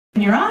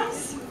your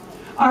eyes.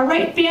 All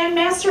right,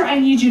 bandmaster, I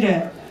need you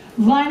to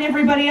line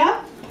everybody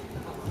up.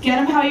 Get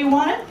them how you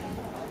want it.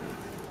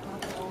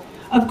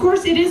 Of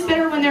course, it is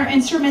better when their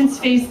instruments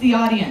face the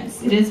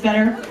audience. It is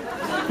better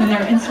when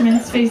their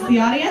instruments face the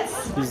audience.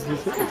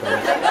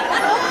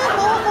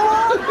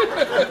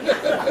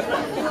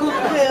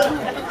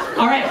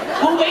 All right,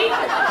 we'll wait.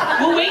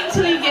 We'll wait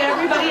until you get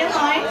everybody in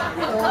line.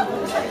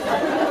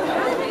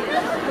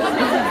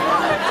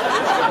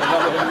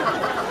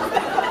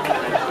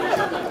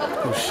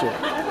 Oh shit.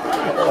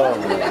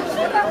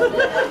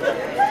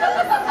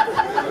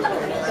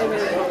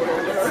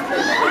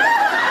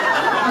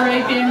 All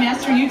right,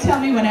 bandmaster, you tell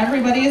me when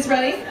everybody is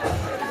ready.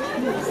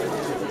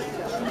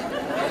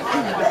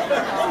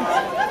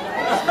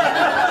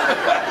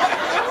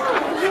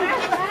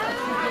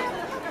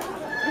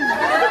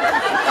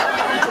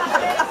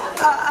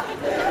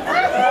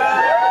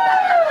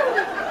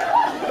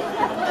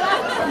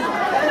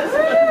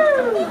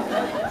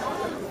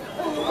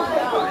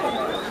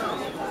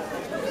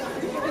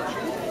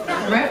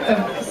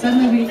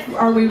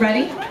 Are we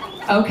ready?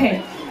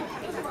 Okay.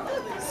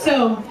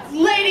 So,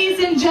 ladies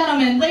and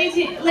gentlemen,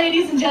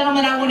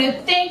 I want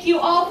to thank you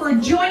all for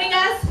joining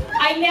us.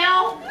 I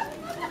now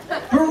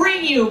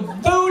bring you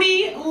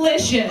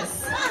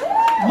Bootylicious.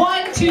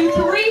 1, 2,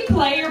 3,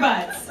 play your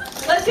butts.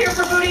 Let's hear it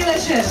for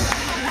Bootylicious.